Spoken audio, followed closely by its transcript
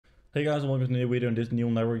Hey guys, and welcome to a new video on this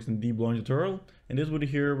neural networks and deep learning tutorial. In this video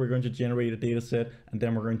here, we're going to generate a data set and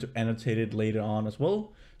then we're going to annotate it later on as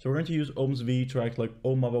well. So we're going to use OpenCV to actually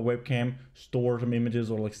open up a webcam, store some images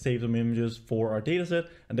or save some images for our data set.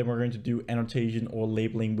 And then we're going to do annotation or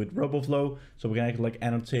labeling with Roboflow. So we can actually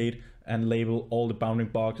annotate and label all the bounding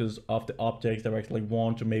boxes of the objects that we actually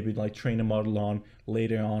want to maybe train a model on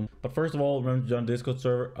later on. But first of all, remember to join the Discord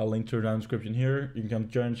server. I'll link to it down in the description here. You can come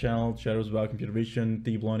join the channel, shadows about computer vision,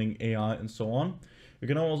 deep learning, AI, and so on. You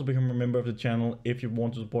can also become a member of the channel if you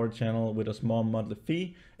want to support the channel with a small monthly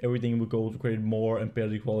fee. Everything will go to create more and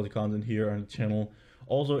better quality content here on the channel.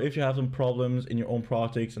 Also, if you have some problems in your own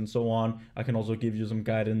projects and so on, I can also give you some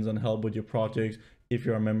guidance and help with your projects if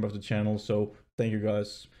you're a member of the channel. So thank you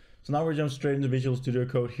guys. So now we're jumping straight into Visual Studio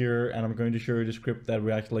Code here, and I'm going to show you the script that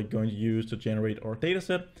we're actually going to use to generate our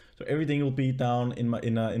dataset. So everything will be down in my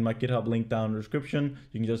GitHub link down in the description.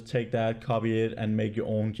 You can just take that, copy it, and make your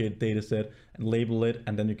own dataset and label it,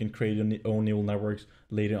 and then you can create your own neural networks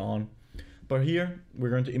later on. But here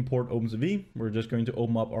we're going to import OpenCV. We're just going to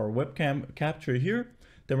open up our webcam capture here.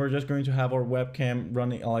 Then we're just going to have our webcam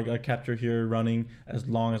running, like a capture here running as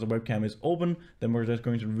long as the webcam is open. Then we're just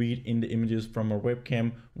going to read in the images from our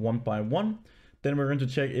webcam one by one. Then we're going to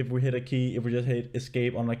check if we hit a key. If we just hit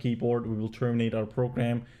escape on our keyboard, we will terminate our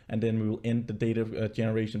program and then we will end the data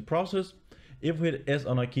generation process. If we hit S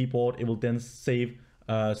on our keyboard, it will then save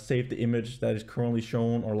the image that is currently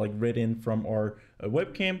shown or read in from our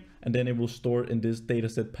webcam, and then it will store it in this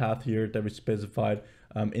dataset path here that we specified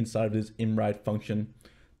inside of this imWrite function.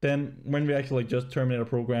 Then when we actually just terminate our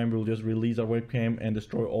program, we'll just release our webcam and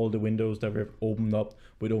destroy all the windows that we have opened up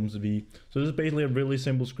with OpenCV. So this is basically a really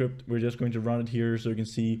simple script. We're just going to run it here so you can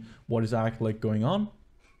see what is actually going on.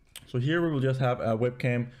 So here we will just have a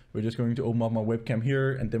webcam. We're just going to open up my webcam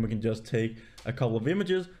here, and then we can just take a couple of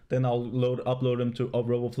images. Then I'll upload them to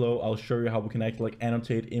Roboflow. I'll show you how we can actually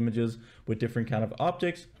annotate images with different kind of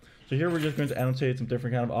objects. So here we're just going to annotate some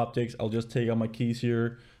different kind of objects. I'll just take out my keys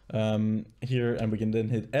here, and we can then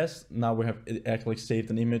hit S. Now we have actually saved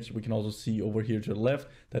an image. We can also see over here to the left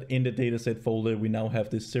that in the dataset folder we now have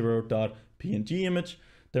this 0.png image.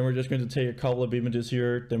 Then we're just going to take a couple of images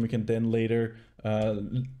here. Then we can then later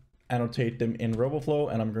annotate them in Roboflow,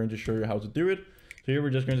 and I'm going to show you how to do it. So here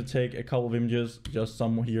we're just going to take a couple of images, just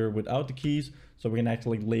some here without the keys, so we can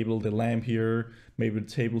actually label the lamp here, maybe the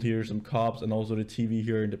table here, some cups, and also the TV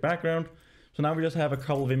here in the background. So now we just have a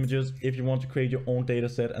couple of images. If you want to create your own data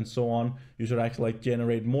set and so on, you should actually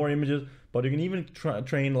generate more images, but you can even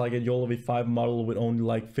train a YOLO v5 model with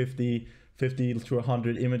only 50 to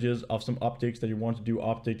 100 images of some objects that you want to do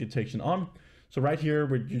object detection on. So right here,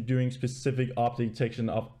 we're doing specific object detection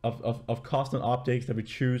of custom objects that we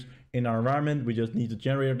choose in our environment. We just need to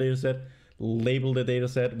generate a data set, label the data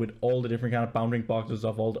set with all the different kind of bounding boxes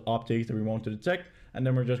of all the objects that we want to detect. And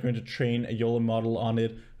then we're just going to train a YOLO model on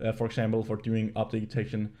it, for example, for doing object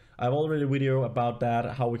detection. I've already a video about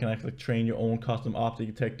that, how we can actually train your own custom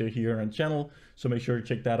object detector here on the channel. So make sure to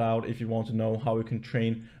check that out if you want to know how you can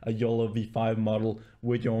train a YOLO v5 model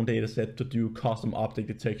with your own data set to do custom object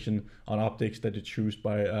detection on objects that you choose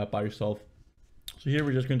by yourself. So here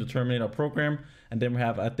we're just going to terminate our program, and then we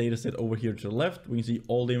have a data set over here to the left. We can see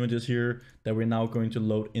all the images here that we're now going to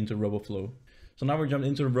load into Roboflow. So now we're jumping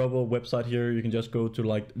into the Robo website here. You can just go to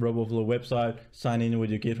Roboflow website, sign in with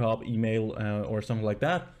your GitHub email or something like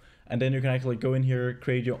that. And then you can actually go in here,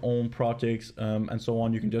 create your own projects and so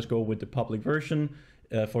on. You can just go with the public version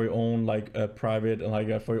for your own private,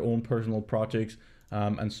 for your own personal projects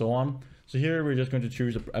and so on. So here we're just going to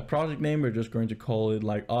choose a project name. We're just going to call it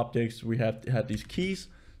objects. We had these keys.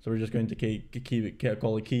 So we're just going to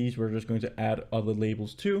call it keys. We're just going to add other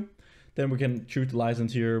labels too. Then we can choose the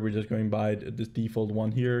license here. We're just going by this default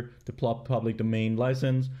one here, the public domain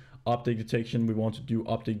license. Object detection, we want to do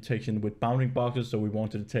object detection with bounding boxes. So we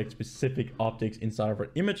want to detect specific objects inside of our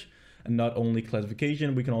image and not only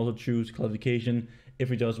classification. We can also choose classification if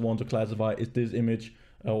we just want to classify, is this image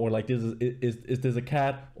or is this a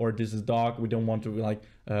cat or this is dog. We don't want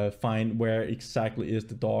to find where exactly is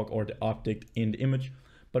the dog or the object in the image.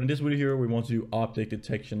 But in this video here, we want to do object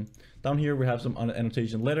detection. Down here, we have some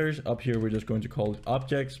annotation letters. Up here, we're just going to call it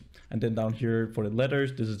objects. And then down here for the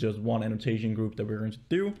letters, this is just one annotation group that we're going to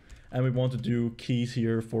do. And we want to do keys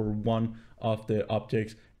here for one of the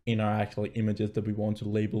objects in our actual images that we want to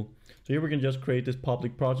label. So here we can just create this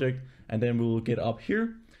public project, and then we will get up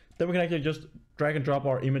here. Then we can actually just drag and drop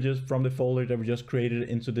our images from the folder that we just created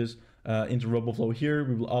into this into Roboflow here.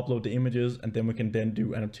 We will upload the images, and then we can then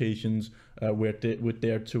do annotations with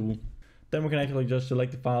their tool. Then we can actually just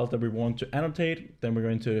select the files that we want to annotate. Then we're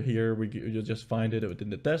going to here, you just find it within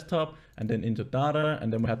the desktop and then into data.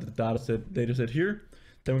 And then we have the dataset here.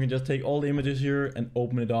 Then we can just take all the images here and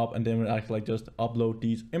open it up, and then we actually just upload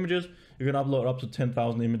these images. You can upload up to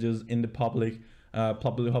 10,000 images in the public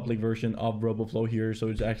version of Roboflow here. So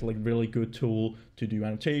it's actually a really good tool to do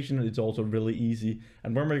annotation. It's also really easy.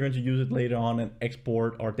 And when we're going to use it later on and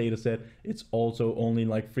export our data set, it's also only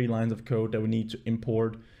like 3 lines of code that we need to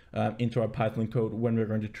import into our Python code when we're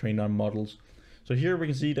going to train our models. So here we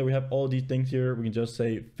can see that we have all these things here. We can just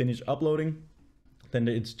say finish uploading. Then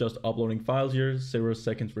it's just uploading files here, 0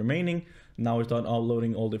 seconds remaining. Now it's done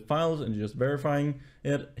uploading all the files and just verifying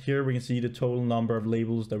it. Here we can see the total number of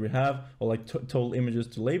labels that we have, or like total images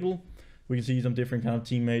to label. We can see some different kind of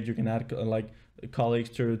teammates. You can add like colleagues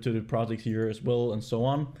to the project here as well, and so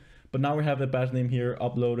on. But now we have the batch name here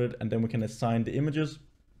uploaded, and then we can assign the images.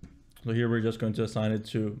 So here we're just going to assign it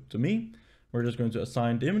to me. We're just going to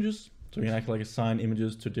assign the images. So we can actually assign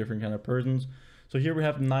images to different kind of persons. So here we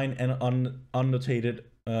have 9 annotated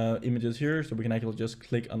images here. So we can actually just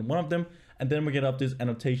click on one of them, and then we get up this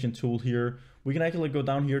annotation tool here. We can actually go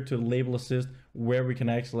down here to label assist, where we can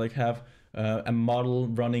actually like have a model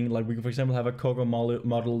running. Like we can, for example, have a Coco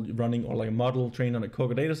model running, or like a model trained on a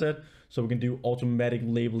Coco dataset. So we can do automatic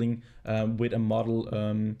labeling with a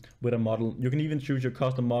model. You can even choose your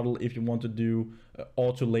custom model if you want to do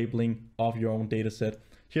auto labeling of your own dataset.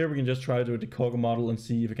 Here we can just try to do the Coco model and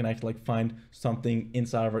see if we can actually like find something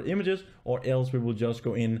inside of our images, or else we will just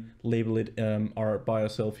go in, label it by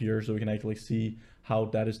ourselves here, so we can actually see how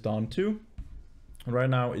that is done too. Right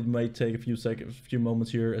now it might take a few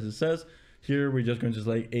moments here, as it says. Here we're just going to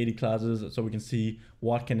select 80 classes so we can see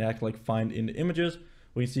what can actually like find in the images.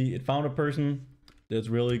 We see it found a person. That's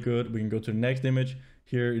really good. We can go to the next image.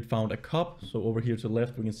 Here it found a cup. So over here to the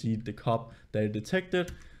left we can see the cup that it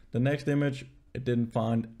detected. The next image, it didn't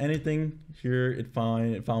find anything. Here it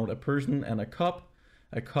found a person and a cup,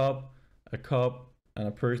 and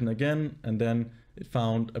a person again, and then it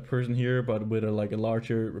found a person here, but with a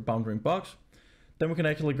larger boundary box. Then we can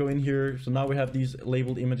actually go in here. So now we have these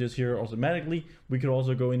labeled images here automatically. We could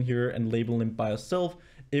also go in here and label them by ourselves.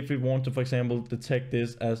 If we want to, for example, detect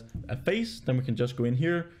this as a face, then we can just go in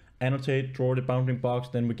here, annotate, draw the bounding box.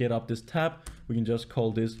 Then we get up this tab. We can just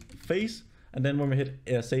call this face. And then when we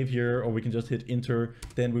hit save here, or we can just hit enter,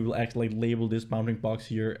 then we will actually label this bounding box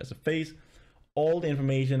here as a face. All the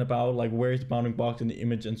information about like where is the bounding box in the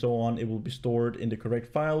image and so on, it will be stored in the correct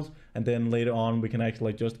files. And then later on, we can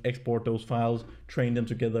actually just export those files, train them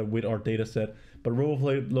together with our data set. But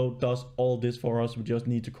Roboflow does all this for us. We just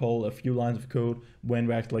need to call a few lines of code when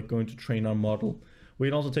we're actually going to train our model. We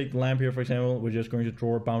can also take the lamp here, for example. We're just going to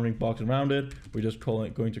draw a bounding box around it. We're just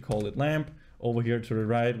going to call it lamp. Over here to the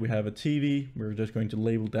right, we have a TV. We're just going to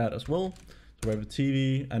label that as well. So we have a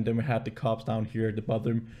TV, and then we have the cups down here at the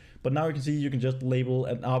bottom. But now you can see you can just label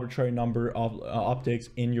an arbitrary number of objects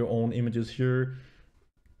in your own images here.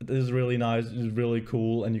 This is really nice. It's really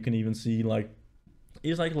cool, and you can even see like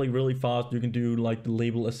it's like really fast. You can do like the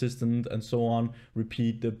label assistant and so on,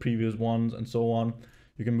 repeat the previous ones and so on.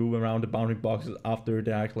 You can move around the bounding boxes after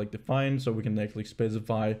they act like defined, so we can actually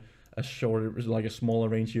specify a shorter, like a smaller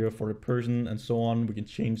range here for the person and so on. We can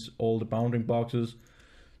change all the bounding boxes.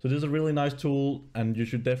 So this is a really nice tool, and you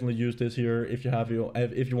should definitely use this here if you have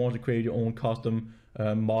if you want to create your own custom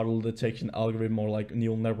model detection algorithm, or like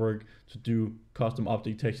neural network to do custom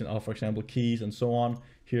object detection of, for example, keys and so on.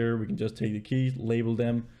 Here we can just take the keys, label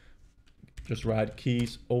them, just write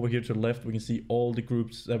keys. Over here to the left we can see all the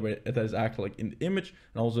groups that is actually like in the image,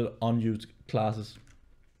 and also unused classes.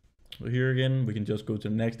 So here again, we can just go to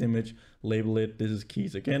the next image, label it. This is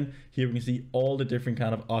keys again. Here we can see all the different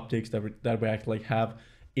kind of objects that we actually have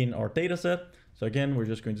in our data set. So again, we're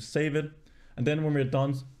just going to save it. And then when we're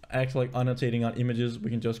done actually annotating our images, we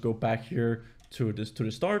can just go back here to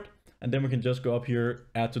the start. And then we can just go up here,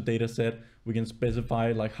 add to data set. We can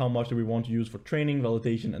specify like how much do we want to use for training,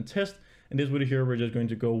 validation, and test. In this video here, we're just going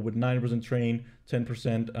to go with 90% train,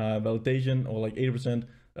 10% validation, or like 80%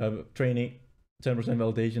 training, 10%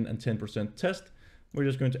 validation, and 10% test. We're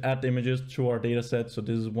just going to add the images to our data set. So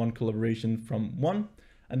this is one collaboration from one.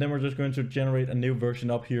 And then we're just going to generate a new version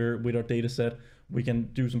up here with our data set. We can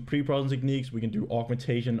do some pre-processing techniques. We can do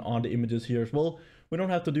augmentation on the images here as well. We don't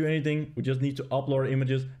have to do anything. We just need to upload our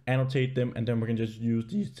images, annotate them, and then we can just use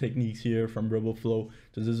these techniques here from Roboflow.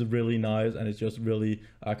 So this is really nice, and it's just really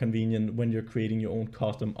convenient when you're creating your own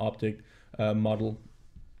custom object model.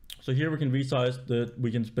 So here we can resize we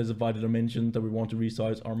can specify the dimensions that we want to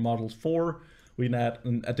resize our models for. We can add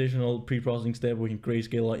an additional pre-processing step. We can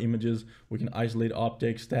grayscale our images. We can isolate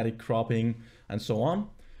objects, static cropping, and so on.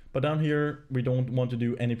 But down here, we don't want to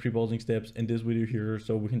do any pre-processing steps in this video here.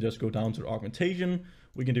 So we can just go down to the augmentation.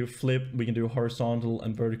 We can do flip, we can do horizontal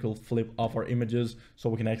and vertical flip of our images. So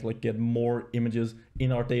we can actually get more images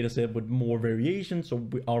in our data set with more variation. So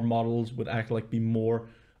our models would actually be more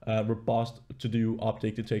robust to do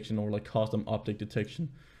object detection or like custom object detection.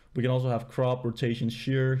 We can also have crop, rotation,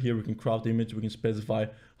 shear. Here we can crop the image. We can specify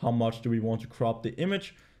how much do we want to crop the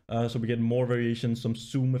image. So we get more variation, some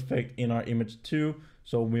zoom effect in our image too.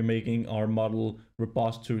 So we're making our model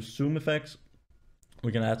robust to zoom effects.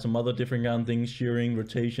 We can add some other different kind of things, shearing,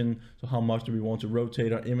 rotation. So how much do we want to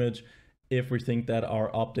rotate our image? If we think that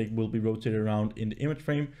our object will be rotated around in the image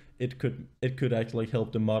frame, it could actually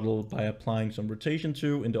help the model by applying some rotation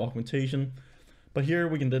to in the augmentation. But here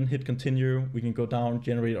we can then hit continue. We can go down,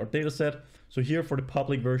 generate our data set. So here for the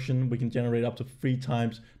public version, we can generate up to 3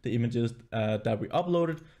 times the images that we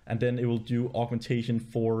uploaded, and then it will do augmentation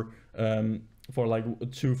for like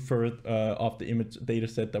 2/3 of the image data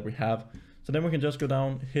set that we have. So then we can just go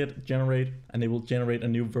down, hit generate, and it will generate a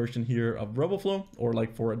new version here of Roboflow or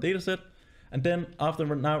like for a data set. And then after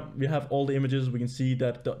now we have all the images, we can see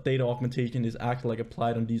that the data augmentation is actually like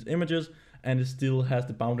applied on these images, and it still has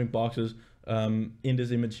the bounding boxes in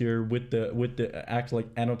this image here with the actual like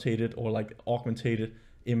annotated or like augmented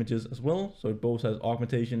images as well. So it both has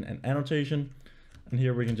augmentation and annotation. And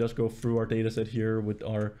here we can just go through our data set here with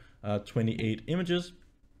our 28 images.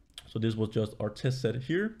 So this was just our test set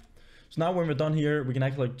here. So now when we're done here, we can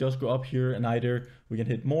actually like just go up here and either we can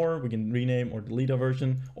hit more, we can rename or delete a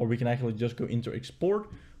version, or we can actually just go into export.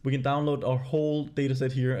 We can download our whole data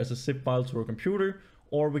set here as a zip file to our computer,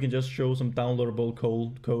 or we can just show some downloadable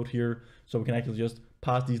code here. So we can actually just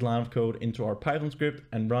pass these lines of code into our Python script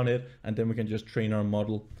and run it, and then we can just train our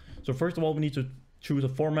model. So first of all, we need to choose a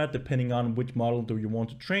format depending on which model do you want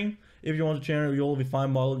to train. If you want to train a YOLOv5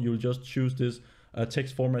 model, you'll just choose this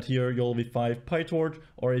text format here, YOLOv5 PyTorch,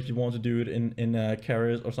 or if you want to do it in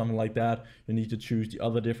Keras or something like that, you need to choose the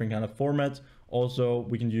other different kind of formats. Also,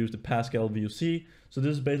 we can use the Pascal VOC. So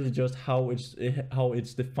this is basically just how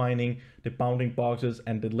it's defining the bounding boxes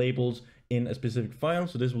and the labels in a specific file.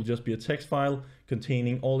 So this will just be a text file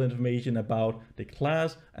containing all the information about the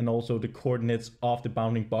class and also the coordinates of the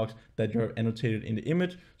bounding box that you have annotated in the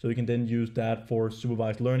image. So you can then use that for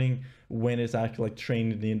supervised learning when it's actually like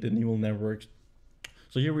trained in the neural networks.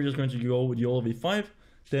 So here we're just going to go with YOLOv5.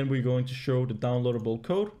 Then we're going to show the downloadable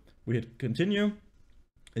code. We hit continue.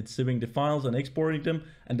 It's zipping the files and exporting them,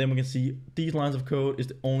 and then we can see these lines of code is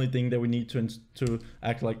the only thing that we need to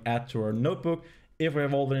actually like add to our notebook. If we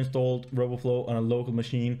have already installed Roboflow on a local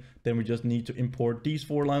machine, then we just need to import these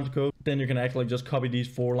 4 lines of code. Then you can actually just copy these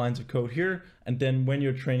 4 lines of code here, and then when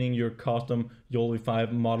you're training your custom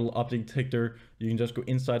YOLOv5 model object detector, you can just go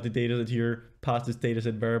inside the dataset here, pass this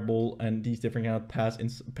dataset variable and these different kind of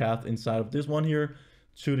path inside of this one here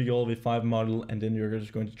to the YOLOv5 model, and then you're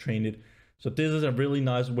just going to train it. So this is a really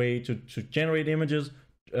nice way to generate images,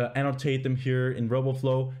 annotate them here in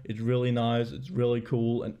Roboflow. It's really nice, it's really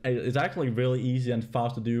cool, and it's actually really easy and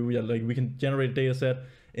fast to do. We can generate a data set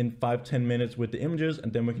in 5-10 minutes with the images,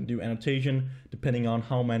 and then we can do annotation depending on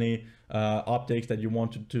how many objects that you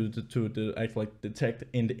want to actually detect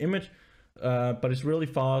in the image. But it's really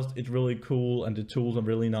fast, it's really cool, and the tools are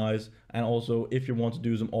really nice. And also, if you want to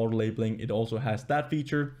do some auto labeling, it also has that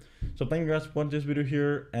feature. So thank you guys for watching this video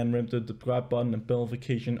here, and remember to subscribe button and bell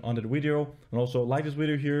notification under the video, and also like this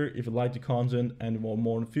video here if you like the content and want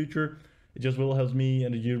more in the future. It just will help me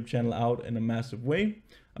and the YouTube channel out in a massive way.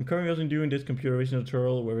 I'm currently also doing this computer vision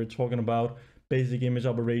tutorial where we're talking about basic image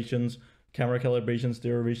operations, camera calibration,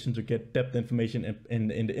 stereo vision to get depth information in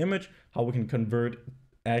the image, how we can convert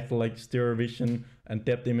act like stereo vision and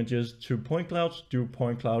depth images to point clouds, do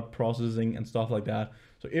point cloud processing and stuff like that.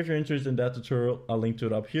 So if you're interested in that tutorial, I'll link to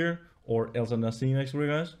it up here, or else I'll see you next week,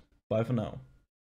 guys. Bye for now.